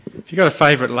If you've got a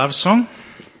favourite love song,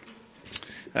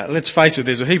 let's face it,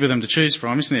 there's a heap of them to choose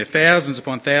from, isn't there? Thousands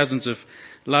upon thousands of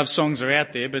love songs are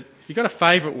out there, but if you've got a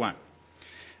favourite one,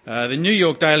 the New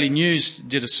York Daily News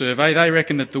did a survey. They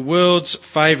reckon that the world's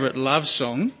favourite love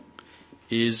song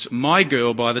is My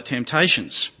Girl by The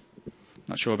Temptations.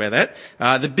 Not sure about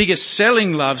that. The biggest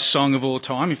selling love song of all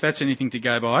time, if that's anything to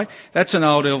go by, that's an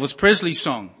old Elvis Presley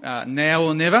song, Now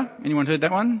or Never. Anyone heard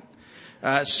that one?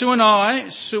 Sue and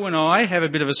I have a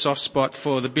bit of a soft spot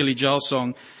for the Billy Joel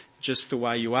song, Just the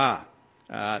Way You Are.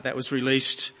 That was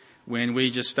released when we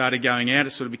just started going out.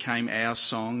 It sort of became our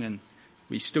song, and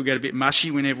we still get a bit mushy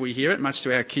whenever we hear it, much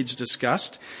to our kids'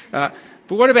 disgust. But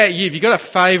what about you? Have you got a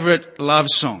favourite love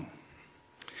song?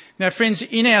 Now, friends,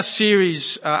 in our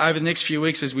series over the next few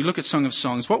weeks as we look at Song of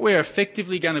Songs, what we're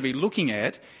effectively going to be looking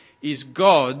at is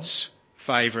God's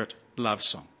favourite love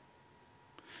song.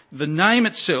 The name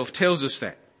itself tells us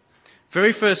that.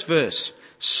 Very first verse,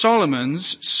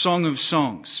 Solomon's Song of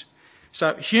Songs.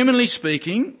 So, humanly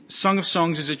speaking, Song of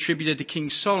Songs is attributed to King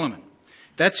Solomon.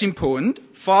 That's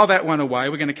important. File that one away.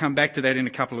 We're going to come back to that in a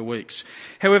couple of weeks.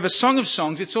 However, Song of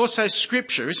Songs, it's also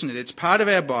scripture, isn't it? It's part of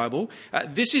our Bible.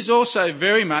 This is also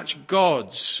very much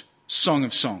God's Song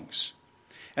of Songs.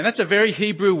 And that's a very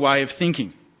Hebrew way of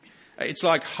thinking. It's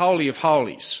like Holy of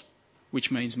Holies,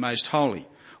 which means most holy.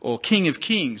 Or King of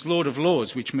Kings, Lord of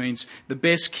Lords, which means the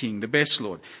best King, the best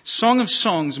Lord. Song of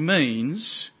Songs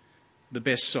means the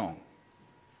best song.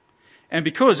 And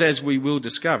because, as we will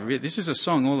discover, this is a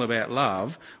song all about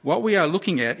love, what we are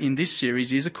looking at in this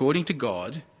series is, according to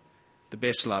God, the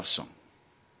best love song.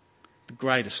 The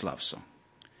greatest love song.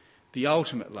 The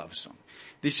ultimate love song.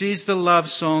 This is the love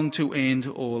song to end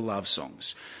all love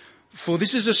songs. For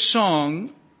this is a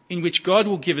song in which God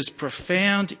will give us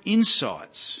profound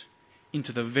insights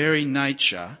into the very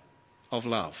nature of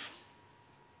love.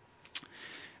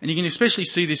 And you can especially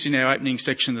see this in our opening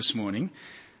section this morning.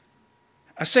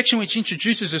 A section which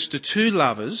introduces us to two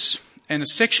lovers, and a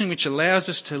section which allows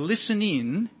us to listen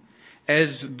in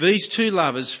as these two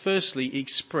lovers firstly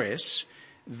express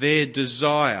their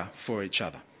desire for each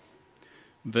other.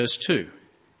 Verse 2.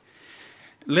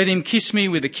 Let him kiss me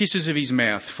with the kisses of his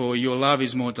mouth, for your love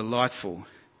is more delightful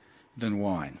than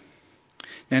wine.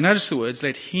 Now notice the words,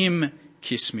 let him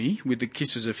kiss me with the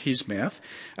kisses of his mouth.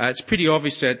 It's pretty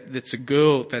obvious that it's a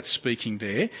girl that's speaking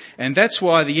there. And that's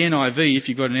why the NIV, if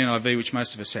you've got an NIV, which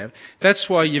most of us have, that's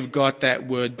why you've got that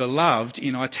word beloved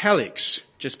in italics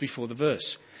just before the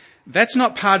verse. That's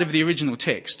not part of the original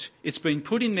text. It's been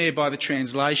put in there by the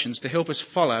translations to help us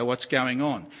follow what's going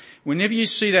on. Whenever you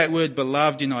see that word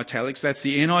beloved in italics, that's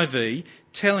the NIV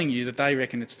telling you that they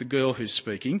reckon it's the girl who's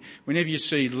speaking. Whenever you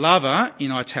see lover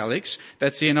in italics,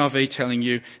 that's the NIV telling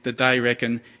you that they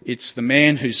reckon it's the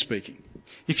man who's speaking.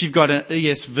 If you've got an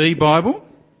ESV Bible,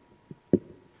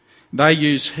 they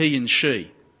use he and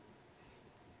she.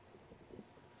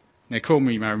 Now, call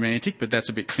me romantic, but that's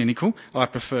a bit clinical. I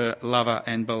prefer lover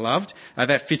and beloved.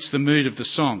 That fits the mood of the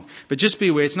song. But just be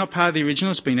aware, it's not part of the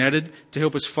original. It's been added to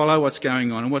help us follow what's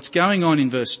going on. And what's going on in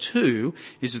verse 2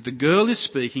 is that the girl is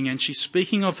speaking, and she's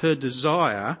speaking of her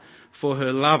desire for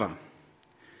her lover.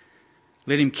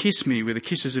 Let him kiss me with the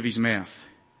kisses of his mouth,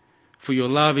 for your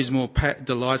love is more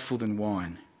delightful than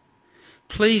wine.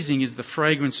 Pleasing is the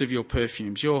fragrance of your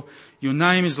perfumes. Your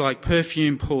name is like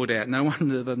perfume poured out. No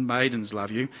wonder the maidens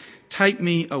love you. Take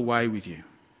me away with you.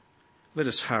 Let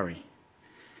us hurry.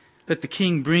 Let the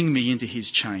king bring me into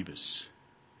his chambers.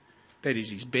 That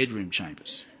is, his bedroom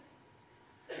chambers.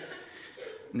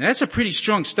 Now, that's a pretty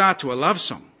strong start to a love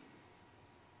song.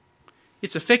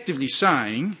 It's effectively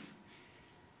saying,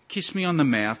 kiss me on the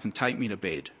mouth and take me to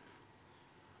bed.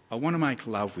 I want to make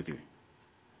love with you.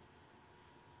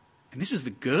 And this is the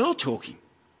girl talking.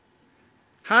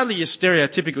 Hardly your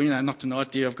stereotypical, not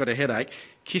tonight, dear, I've got a headache.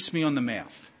 Kiss me on the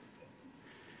mouth.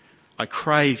 I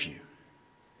crave you.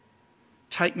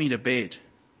 Take me to bed.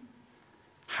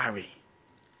 Hurry.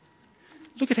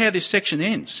 Look at how this section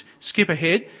ends. Skip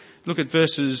ahead. Look at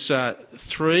verses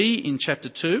 3 in chapter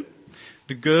 2.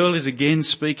 The girl is again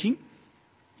speaking.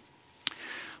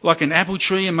 Like an apple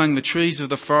tree among the trees of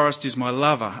the forest is my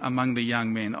lover among the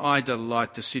young men. I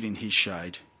delight to sit in his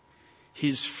shade.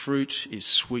 His fruit is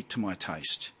sweet to my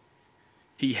taste.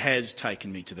 He has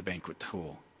taken me to the banquet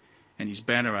hall, and his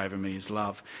banner over me is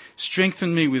love.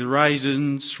 Strengthen me with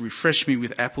raisins, refresh me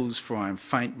with apples, for I am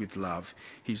faint with love.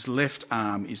 His left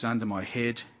arm is under my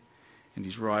head, and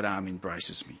his right arm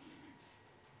embraces me.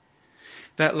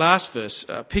 That last verse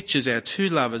pictures our two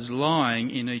lovers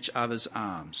lying in each other's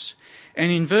arms. And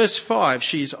in verse 5,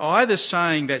 she's either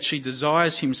saying that she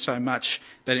desires him so much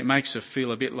that it makes her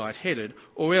feel a bit lightheaded,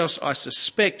 or else I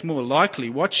suspect more likely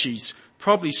what she's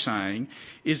probably saying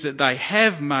is that they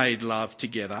have made love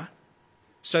together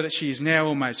so that she is now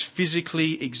almost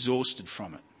physically exhausted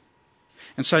from it.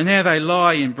 And so now they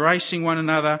lie embracing one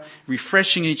another,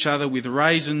 refreshing each other with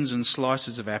raisins and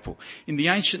slices of apple. In the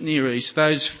ancient Near East,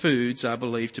 those foods are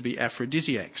believed to be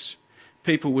aphrodisiacs.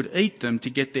 People would eat them to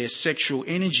get their sexual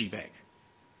energy back.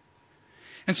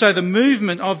 And so the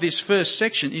movement of this first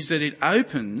section is that it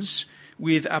opens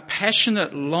with a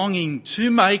passionate longing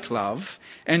to make love,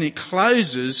 and it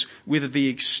closes with the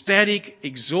ecstatic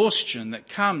exhaustion that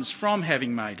comes from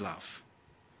having made love.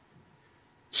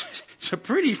 It's a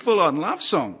pretty full-on love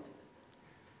song.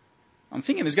 I'm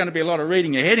thinking there's going to be a lot of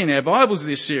reading ahead in our Bibles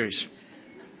this series.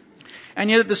 And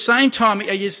yet at the same time,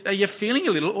 are you feeling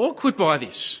a little awkward by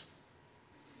this?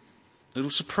 A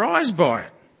little surprised by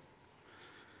it?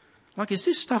 Like, is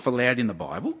this stuff allowed in the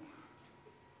Bible?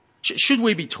 Should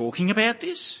we be talking about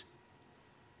this?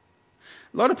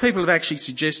 A lot of people have actually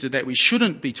suggested that we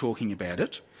shouldn't be talking about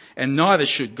it, and neither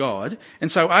should God.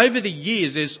 And so over the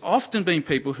years, there's often been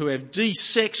people who have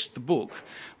de-sexed the book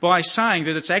by saying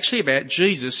that it's actually about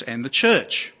Jesus and the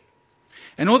church.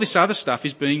 And all this other stuff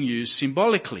is being used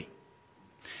symbolically.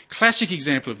 Classic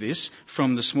example of this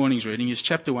from this morning's reading is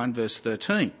chapter 1, verse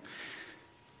 13,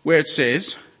 where it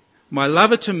says, "My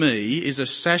lover to me is a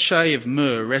sachet of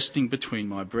myrrh resting between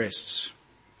my breasts."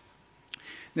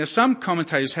 Now, some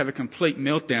commentators have a complete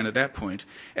meltdown at that point,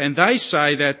 and they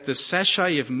say that the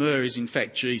sachet of myrrh is in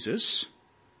fact Jesus,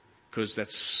 because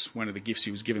that's one of the gifts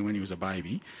he was given when he was a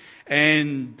baby.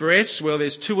 And breasts, well,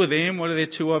 there's two of them. What are there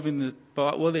two of in the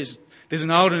Bible? Well, there's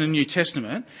an Old and a New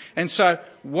Testament. And so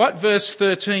what verse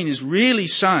 13 is really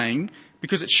saying,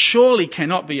 because it surely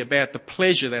cannot be about the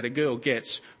pleasure that a girl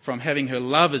gets from having her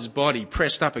lover's body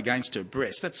pressed up against her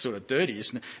breast. That's sort of dirty,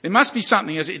 isn't it? There must be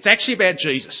something else. It's actually about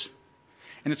Jesus.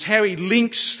 And it's how he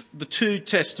links the two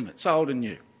testaments, Old and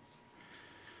New.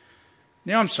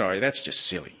 Now, I'm sorry, that's just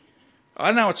silly. I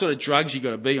don't know what sort of drugs you've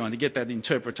got to be on to get that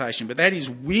interpretation, but that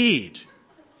is weird.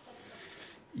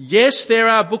 Yes, there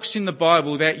are books in the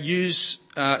Bible that use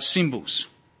symbols.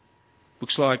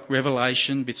 Books like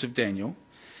Revelation, bits of Daniel.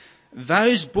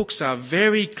 Those books are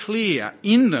very clear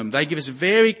in them. They give us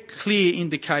very clear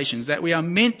indications that we are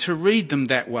meant to read them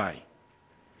that way.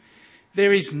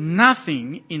 There is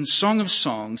nothing in Song of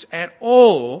Songs at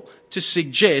all to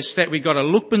suggest that we've got to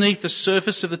look beneath the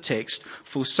surface of the text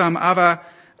for some other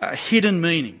hidden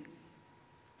meaning.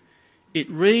 It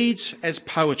reads as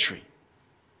poetry.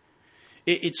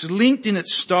 It's linked in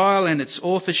its style and its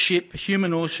authorship,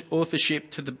 human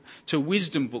authorship, to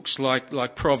wisdom books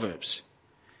like Proverbs.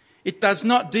 It does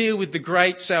not deal with the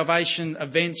great salvation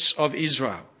events of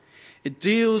Israel. It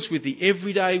deals with the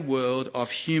everyday world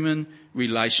of human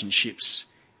relationships.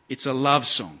 It's a love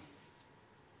song.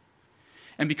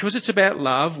 And because it's about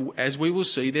love, as we will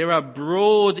see, there are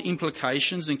broad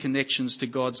implications and connections to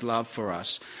God's love for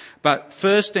us. But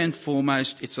first and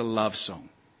foremost, it's a love song.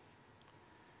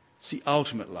 It's the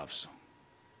ultimate love song.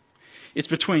 It's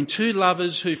between two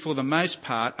lovers who, for the most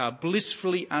part, are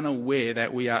blissfully unaware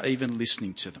that we are even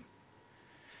listening to them.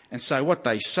 And so what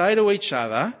they say to each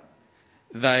other,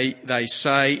 they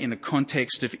say in the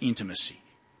context of intimacy.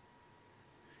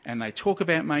 And they talk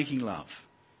about making love.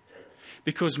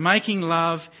 Because making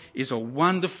love is a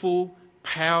wonderful,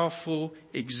 powerful,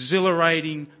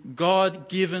 exhilarating,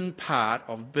 God-given part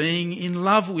of being in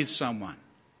love with someone.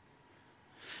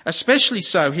 Especially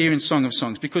so here in Song of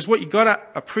Songs, because what you've got to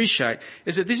appreciate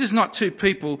is that this is not two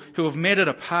people who have met at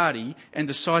a party and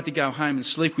decide to go home and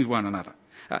sleep with one another.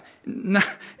 No,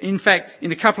 in fact,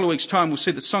 in a couple of weeks' time, we'll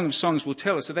see that Song of Songs will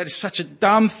tell us that is such a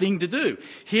dumb thing to do.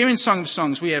 Here in Song of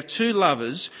Songs, we have two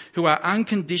lovers who are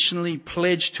unconditionally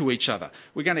pledged to each other.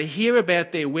 We're going to hear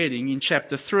about their wedding in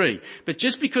chapter 3. But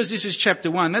just because this is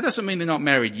chapter 1, that doesn't mean they're not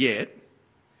married yet.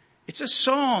 It's a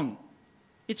song.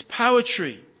 It's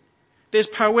poetry. There's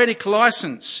poetic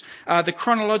license. The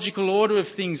chronological order of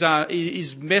things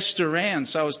is messed around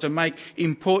so as to make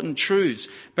important truths.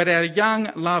 But our young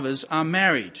lovers are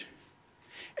married.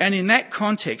 And in that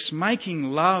context,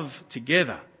 making love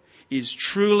together is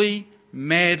truly,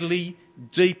 madly,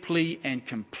 deeply and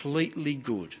completely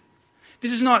good.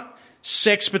 This is not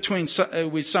sex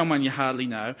with someone you hardly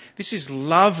know. This is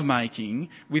love making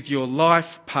with your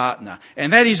life partner.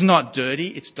 And that is not dirty,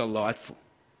 it's delightful.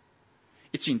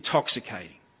 It's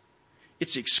intoxicating.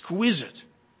 It's exquisite.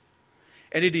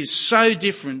 And it is so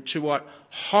different to what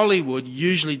Hollywood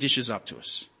usually dishes up to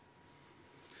us.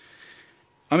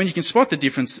 I mean, you can spot the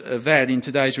difference of that in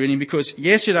today's reading because,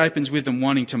 yes, it opens with them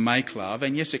wanting to make love,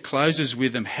 and yes, it closes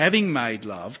with them having made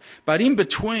love. But in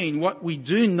between, what we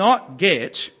do not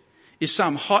get is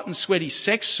some hot and sweaty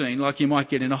sex scene like you might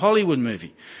get in a Hollywood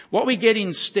movie. What we get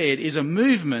instead is a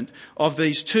movement of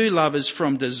these two lovers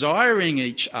from desiring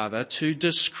each other to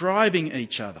describing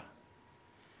each other,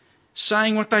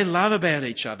 saying what they love about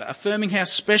each other, affirming how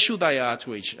special they are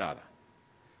to each other.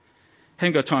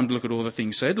 Haven't got time to look at all the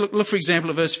things said. Look for example,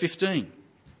 at verse 15.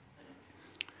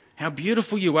 How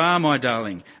beautiful you are, my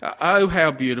darling. Oh,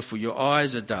 how beautiful. Your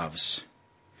eyes are doves.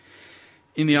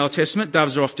 In the Old Testament,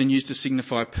 doves are often used to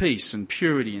signify peace and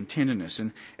purity and tenderness.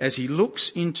 And as he looks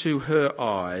into her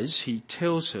eyes, he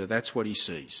tells her that's what he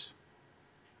sees.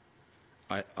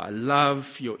 I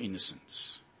love your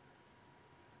innocence.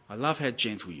 I love how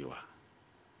gentle you are.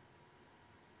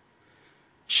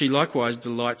 She likewise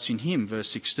delights in him, verse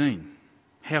 16.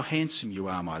 How handsome you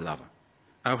are, my lover.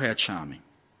 Oh, how charming.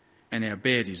 And our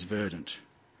bed is verdant.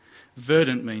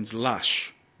 Verdant means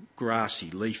lush,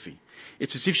 grassy, leafy.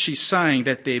 It's as if she's saying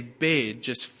that their bed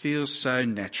just feels so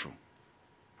natural.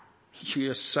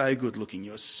 You're so good looking.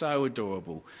 You're so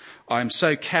adorable. I'm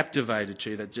so captivated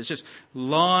to you that just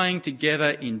lying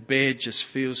together in bed just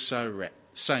feels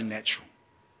so natural,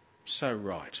 so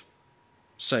right,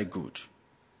 so good.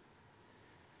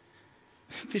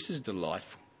 This is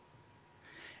delightful.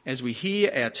 As we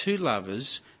hear our two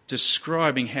lovers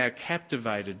describing how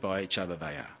captivated by each other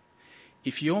they are.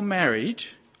 If you're married,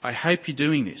 I hope you're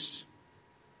doing this.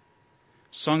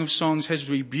 Song of Songs has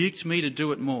rebuked me to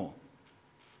do it more.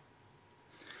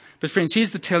 But friends,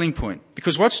 here's the telling point.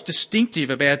 Because what's distinctive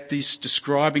about this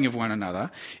describing of one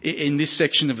another in this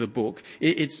section of the book,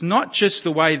 it's not just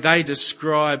the way they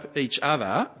describe each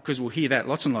other, because we'll hear that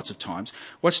lots and lots of times.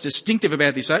 What's distinctive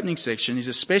about this opening section is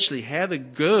especially how the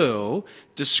girl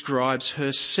describes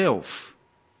herself.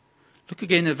 Look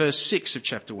again at verse 6 of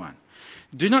chapter 1.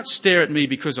 Do not stare at me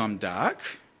because I'm darkened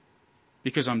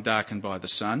by the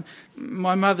sun.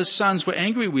 My mother's sons were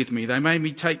angry with me. They made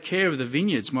me take care of the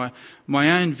vineyards. My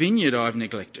own vineyard I've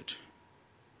neglected.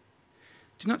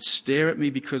 Do not stare at me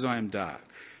because I am dark.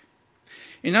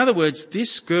 In other words,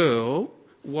 this girl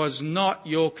was not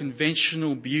your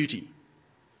conventional beauty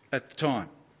at the time.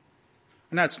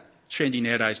 I know it's trendy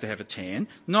nowadays to have a tan.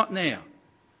 Not now.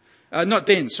 Not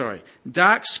then, sorry.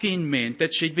 Dark skin meant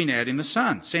that she'd been out in the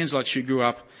sun. Sounds like she grew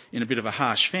up in a bit of a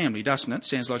harsh family, doesn't it?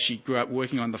 Sounds like she grew up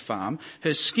working on the farm.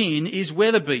 Her skin is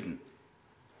weather-beaten.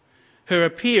 Her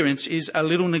appearance is a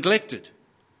little neglected.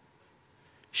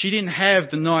 She didn't have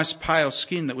the nice pale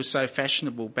skin that was so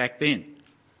fashionable back then.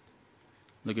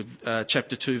 Look at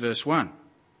chapter 2, verse 1.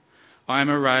 I am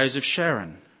a rose of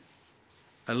Sharon,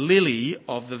 a lily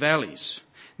of the valleys.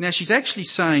 Now she's actually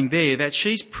saying there that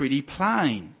she's pretty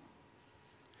plain.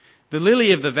 The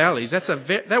lily of the valleys,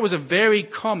 that was a very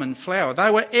common flower. They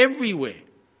were everywhere.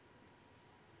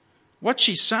 What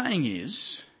she's saying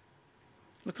is,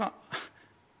 look,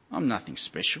 I'm nothing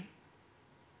special.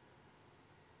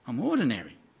 I'm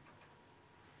ordinary.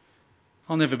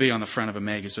 I'll never be on the front of a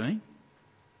magazine.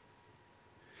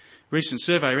 Recent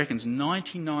survey reckons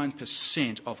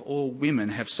 99% of all women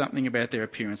have something about their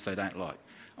appearance they don't like.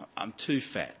 I'm too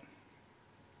fat,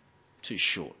 too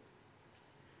short.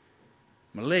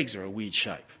 My legs are a weird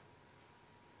shape.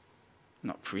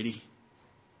 Not pretty.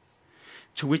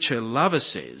 To which her lover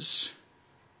says,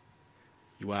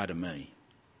 you are to me.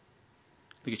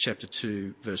 Look at chapter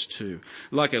 2, verse 2.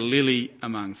 Like a lily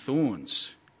among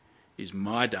thorns is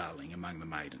my darling among the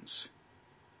maidens.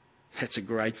 That's a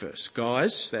great verse.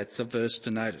 Guys, that's a verse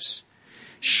to notice.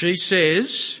 She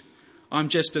says, I'm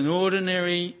just an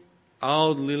ordinary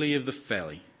old lily of the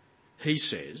valley. He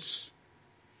says,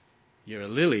 you're a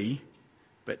lily,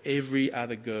 but every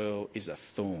other girl is a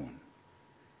thorn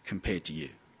compared to you.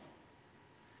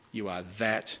 You are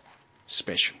that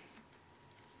special.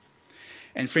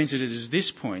 And friends, it is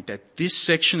this point that this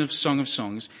section of Song of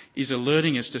Songs is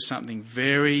alerting us to something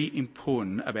very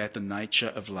important about the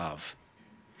nature of love.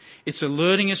 It's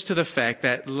alerting us to the fact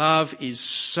that love is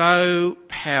so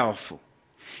powerful.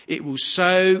 It will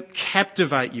so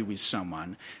captivate you with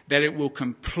someone that it will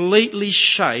completely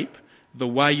shape the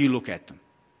way you look at them.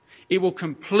 It will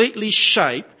completely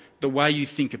shape the way you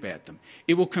think about them.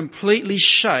 It will completely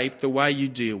shape the way you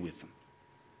deal with them.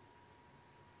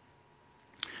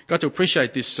 Got to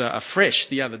appreciate this afresh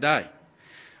the other day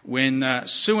when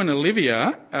Sue and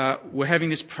Olivia were having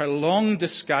this prolonged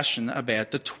discussion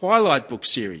about the Twilight book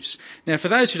series. Now, for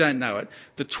those who don't know it,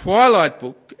 the Twilight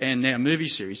book and now movie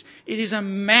series, it is a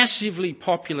massively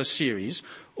popular series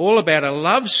all about a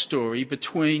love story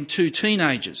between two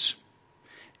teenagers,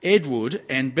 Edward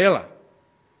and Bella.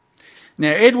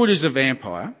 Now, Edward is a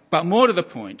vampire, but more to the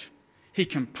point, he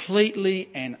completely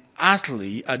and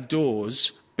utterly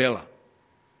adores Bella,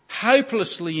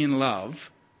 hopelessly in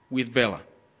love with Bella.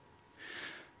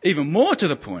 Even more to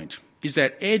the point is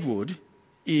that Edward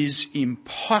is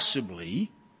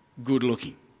impossibly good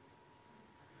looking.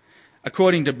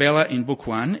 According to Bella in Book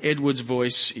 1, Edward's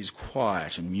voice is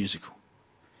quiet and musical.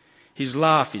 His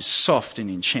laugh is soft and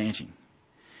enchanting.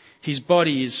 His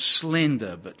body is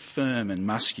slender but firm and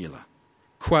muscular.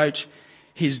 Quote,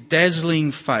 his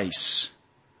dazzling face,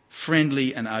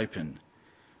 friendly and open,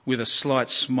 with a slight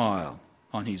smile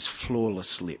on his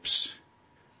flawless lips.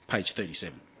 Page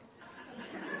 37.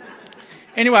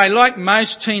 Anyway, like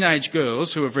most teenage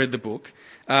girls who have read the book,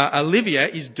 Olivia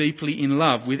is deeply in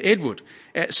love with Edward.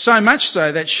 So much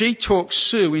so that she talks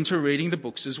Sue into reading the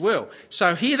books as well.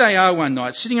 So here they are one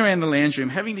night, sitting around the lounge room,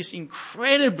 having this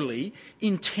incredibly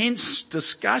intense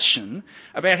discussion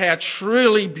about how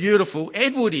truly beautiful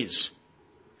Edward is.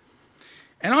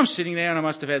 And I'm sitting there and I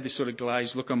must have had this sort of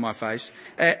glazed look on my face.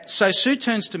 So Sue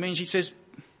turns to me and she says,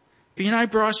 "But you know,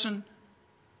 Bryson,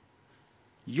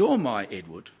 you're my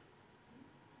Edward."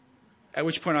 At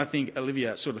which point I think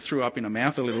Olivia sort of threw up in her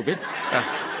mouth a little bit.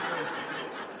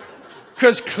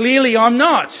 Because clearly I'm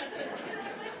not.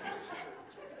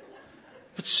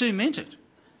 But Sue meant it.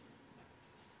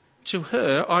 To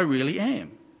her, I really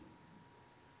am.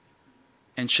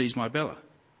 And she's my Bella.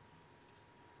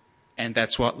 And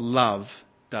that's what love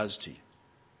does to you.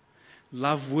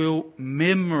 Love will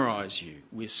memorise you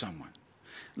with someone.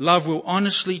 Love will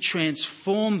honestly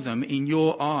transform them in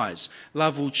your eyes.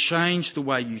 Love will change the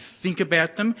way you think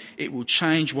about them. It will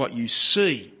change what you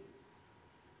see.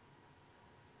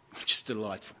 Just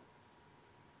delightful.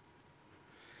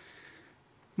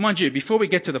 Mind you, before we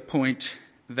get to the point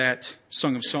that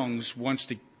Song of Songs wants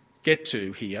to get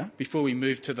to here, before we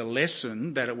move to the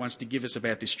lesson that it wants to give us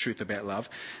about this truth about love,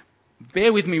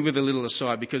 bear with me with a little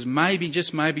aside, because maybe,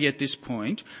 just maybe at this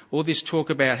point, all this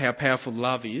talk about how powerful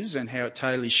love is and how it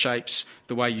totally shapes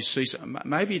the way you see something,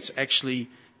 maybe it's actually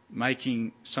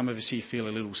making some of us here feel a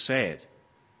little sad.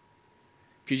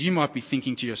 Because you might be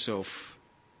thinking to yourself,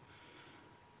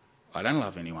 I don't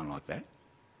love anyone like that.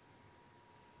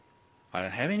 I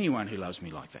don't have anyone who loves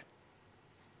me like that.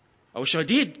 I wish I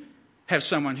did have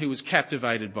someone who was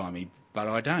captivated by me, but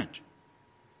I don't.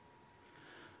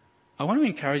 I want to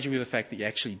encourage you with the fact that you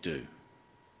actually do.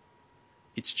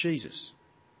 It's Jesus.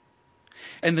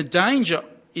 And the danger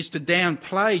is to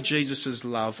downplay Jesus'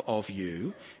 love of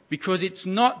you, because it's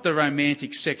not the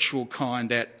romantic sexual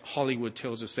kind that Hollywood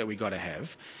tells us that we got to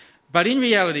have. But in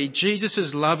reality,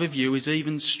 Jesus' love of you is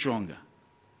even stronger.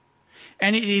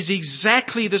 And it is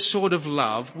exactly the sort of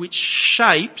love which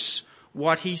shapes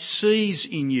what he sees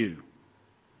in you.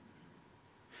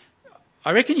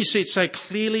 I reckon you see it so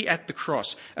clearly at the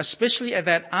cross, especially at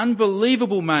that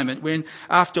unbelievable moment when,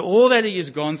 after all that he has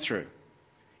gone through,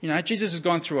 Jesus has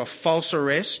gone through a false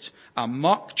arrest, a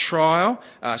mock trial,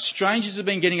 strangers have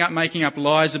been getting up, making up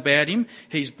lies about him,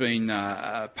 he's been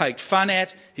poked fun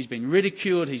at, he's been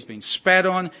ridiculed, he's been spat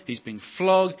on, he's been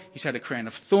flogged, he's had a crown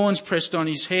of thorns pressed on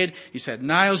his head, he's had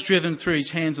nails driven through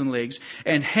his hands and legs,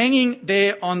 and hanging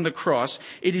there on the cross,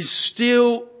 it is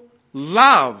still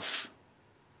love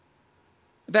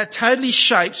that totally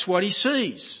shapes what he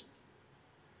sees.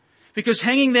 Because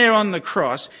hanging there on the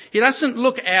cross, he doesn't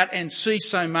look out and see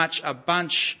so much a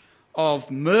bunch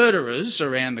of murderers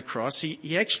around the cross.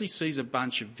 He actually sees a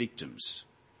bunch of victims.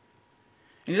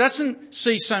 And he doesn't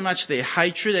see so much their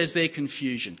hatred as their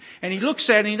confusion. And he looks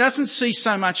at and he doesn't see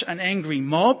so much an angry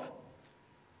mob,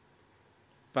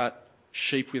 but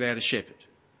sheep without a shepherd.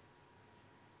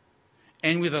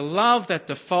 And with a love that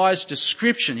defies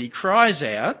description, he cries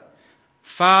out,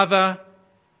 "Father,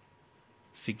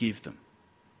 forgive them.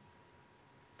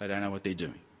 They don't know what they're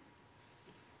doing."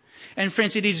 And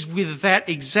friends, it is with that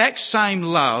exact same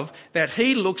love that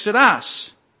he looks at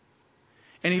us.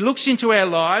 And he looks into our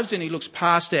lives and he looks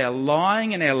past our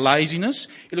lying and our laziness.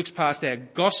 He looks past our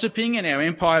gossiping and our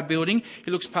empire building.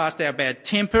 He looks past our bad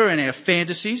temper and our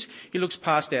fantasies. He looks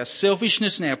past our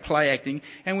selfishness and our play acting.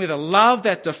 And with a love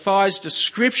that defies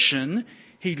description,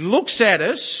 he looks at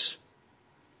us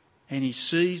and he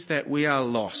sees that we are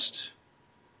lost.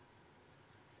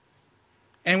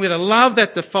 And with a love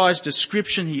that defies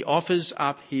description, he offers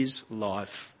up his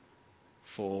life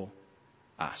for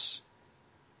us.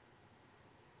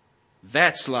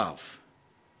 That's love.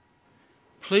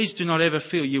 Please do not ever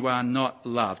feel you are not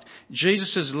loved.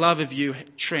 Jesus' love of you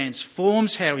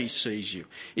transforms how he sees you.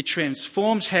 It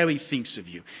transforms how he thinks of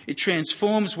you. It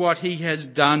transforms what he has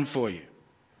done for you.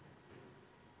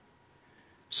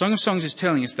 Song of Songs is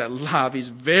telling us that love is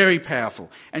very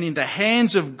powerful, and in the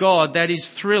hands of God, that is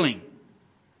thrilling.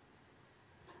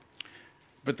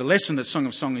 But the lesson that Song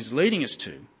of Songs is leading us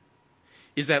to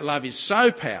is that love is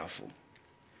so powerful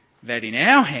that in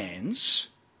our hands,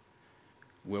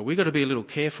 Well, we've got to be a little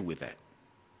careful with that.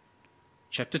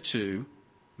 Chapter 2,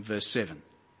 verse 7.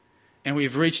 And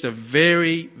we've reached a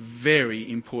very, very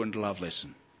important love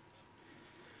lesson.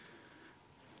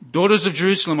 Daughters of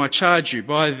Jerusalem, I charge you,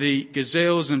 by the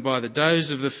gazelles and by the does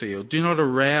of the field, do not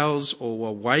arouse or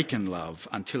awaken love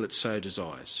until it so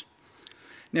desires.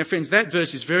 Now, friends, that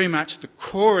verse is very much the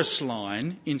chorus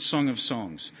line in Song of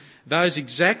Songs. Those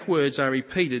exact words are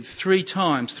repeated 3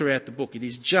 times throughout the book. It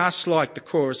is just like the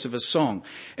chorus of a song.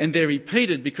 And they're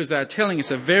repeated because they are telling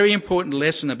us a very important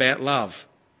lesson about love.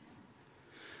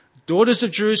 Daughters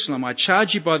of Jerusalem, I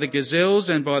charge you by the gazelles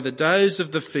and by the does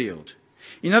of the field.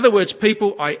 In other words,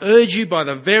 people, I urge you by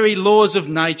the very laws of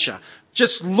nature.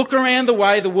 Just look around the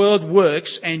way the world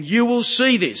works and you will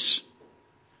see this.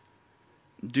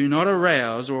 Do not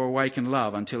arouse or awaken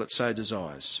love until it so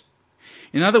desires.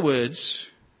 In other words,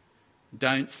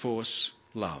 don't force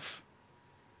love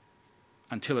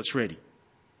until it's ready.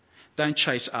 Don't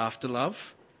chase after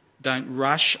love. Don't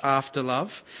rush after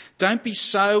love. Don't be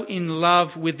so in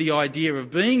love with the idea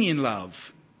of being in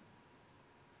love.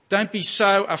 Don't be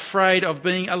so afraid of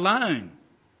being alone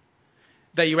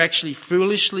that you actually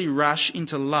foolishly rush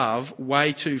into love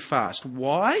way too fast.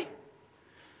 Why?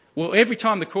 Well, every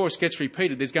time the chorus gets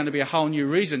repeated, there's going to be a whole new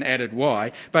reason added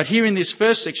why. But here in this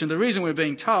first section, the reason we're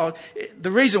being told,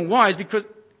 the reason why is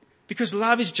because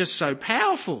love is just so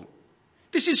powerful.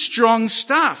 This is strong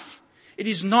stuff. It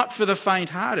is not for the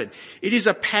faint-hearted. It is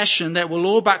a passion that will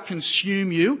all but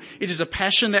consume you. It is a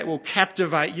passion that will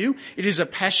captivate you. It is a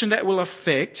passion that will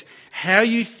affect how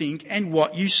you think and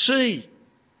what you see.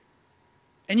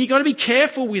 And you've got to be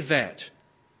careful with that.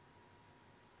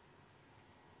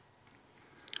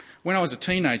 When I was a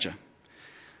teenager,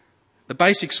 the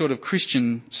basic sort of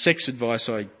Christian sex advice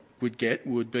I would get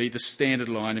would be the standard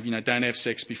line of, don't have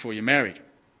sex before you're married.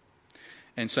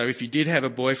 And so if you did have a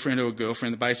boyfriend or a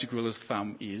girlfriend, the basic rule of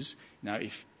thumb is,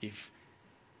 if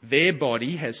their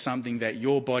body has something that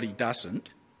your body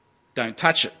doesn't, don't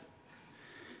touch it.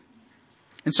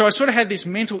 And so I sort of had this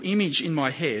mental image in my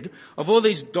head of all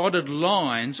these dotted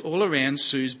lines all around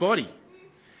Sue's body.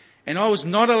 And I was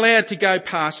not allowed to go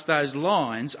past those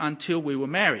lines until we were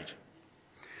married.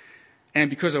 And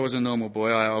because I was a normal boy,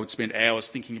 I would spend hours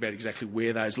thinking about exactly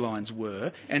where those lines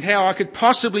were and how I could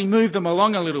possibly move them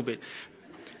along a little bit.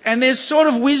 And there's sort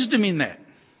of wisdom in that.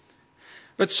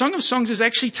 But Song of Songs is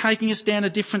actually taking us down a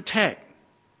different tack.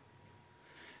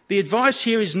 The advice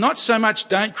here is not so much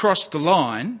don't cross the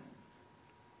line,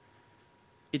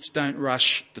 it's don't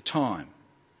rush the time.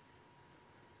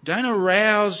 Don't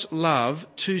arouse love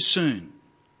too soon.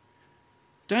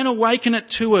 Don't awaken it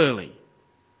too early.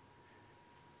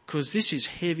 Because this is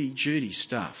heavy-duty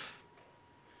stuff.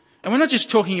 And we're not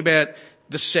just talking about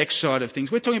the sex side of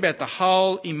things. We're talking about the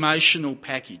whole emotional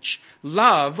package.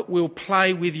 Love will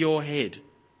play with your head.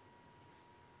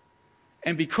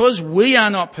 And because we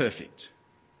are not perfect,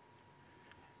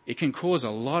 it can cause a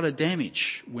lot of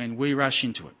damage when we rush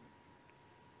into it.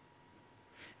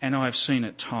 And I've seen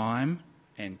it time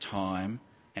and time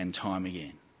and time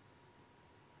again.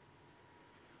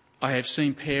 I have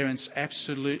seen parents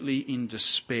absolutely in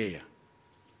despair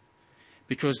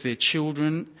because their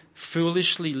children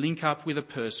foolishly link up with a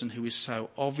person who is so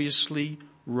obviously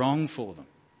wrong for them.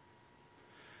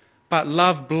 But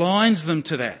love blinds them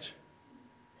to that.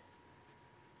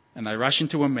 And they rush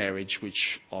into a marriage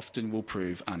which often will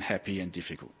prove unhappy and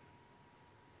difficult.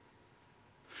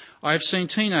 I have seen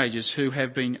teenagers who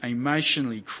have been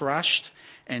emotionally crushed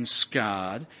and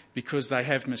scarred because they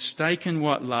have mistaken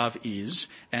what love is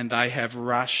and they have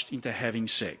rushed into having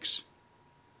sex.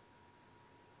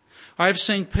 I have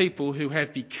seen people who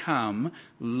have become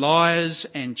liars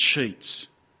and cheats.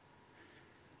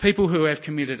 People who have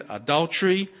committed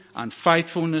adultery,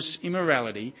 unfaithfulness,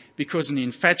 immorality, because an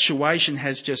infatuation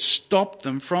has just stopped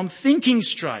them from thinking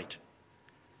straight.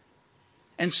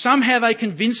 And somehow they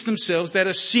convince themselves that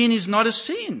a sin is not a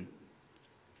sin.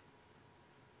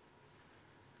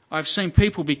 I've seen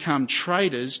people become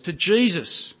traitors to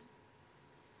Jesus.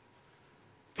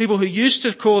 People who used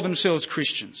to call themselves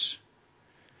Christians.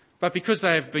 But because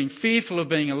they have been fearful of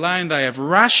being alone, they have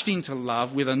rushed into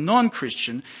love with a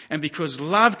non-Christian. And because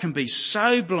love can be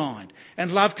so blind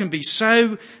and love can be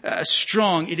so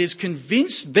strong, it has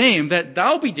convinced them that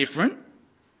they'll be different.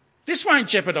 This won't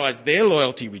jeopardise their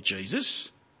loyalty with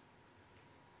Jesus.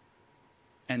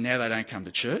 And now they don't come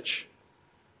to church.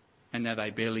 And now they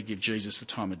barely give Jesus the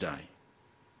time of day.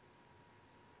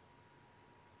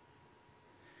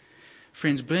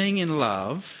 Friends, being in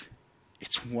love,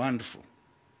 it's wonderful.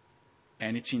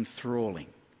 And it's enthralling.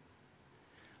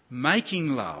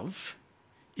 Making love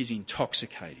is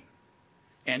intoxicating.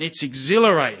 And it's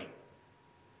exhilarating.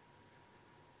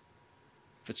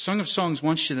 But Song of Songs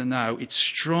wants you to know it's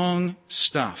strong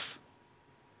stuff.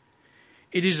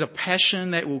 It is a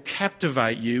passion that will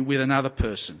captivate you with another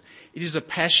person. It is a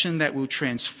passion that will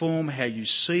transform how you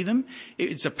see them.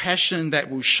 It's a passion that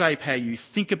will shape how you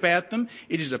think about them.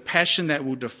 It is a passion that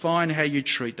will define how you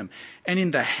treat them. And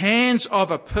in the hands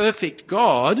of a perfect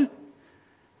God,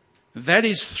 that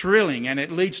is thrilling and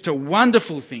it leads to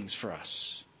wonderful things for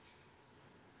us.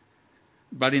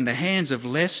 But in the hands of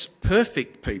less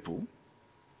perfect people,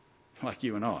 like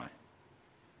you and I,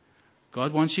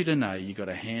 God wants you to know you've got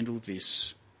to handle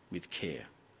this with care.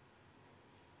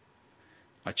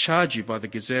 I charge you by the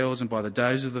gazelles and by the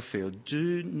does of the field,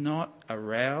 do not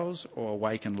arouse or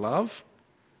awaken love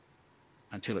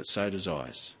until it so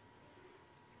desires.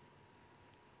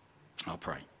 I'll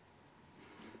pray.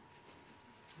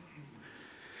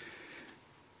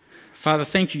 Father,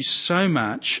 thank you so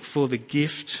much for the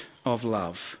gift of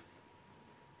love.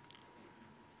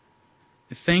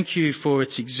 Thank you for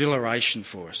its exhilaration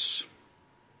for us.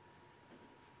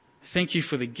 Thank you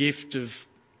for the gift of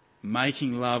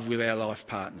making love with our life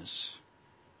partners.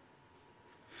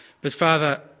 But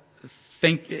Father,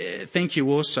 thank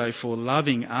you also for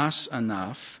loving us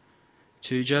enough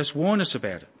to just warn us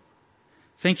about it.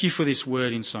 Thank you for this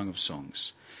word in Song of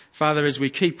Songs. Father, as we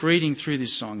keep reading through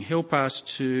this song, help us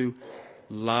to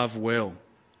love well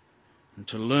and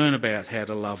to learn about how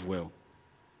to love well.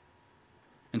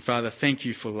 And Father, thank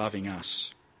you for loving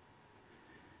us.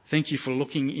 Thank you for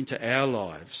looking into our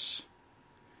lives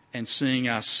and seeing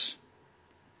us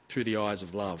through the eyes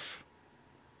of love.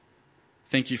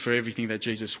 Thank you for everything that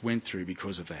Jesus went through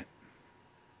because of that.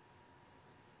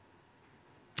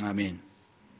 Amen.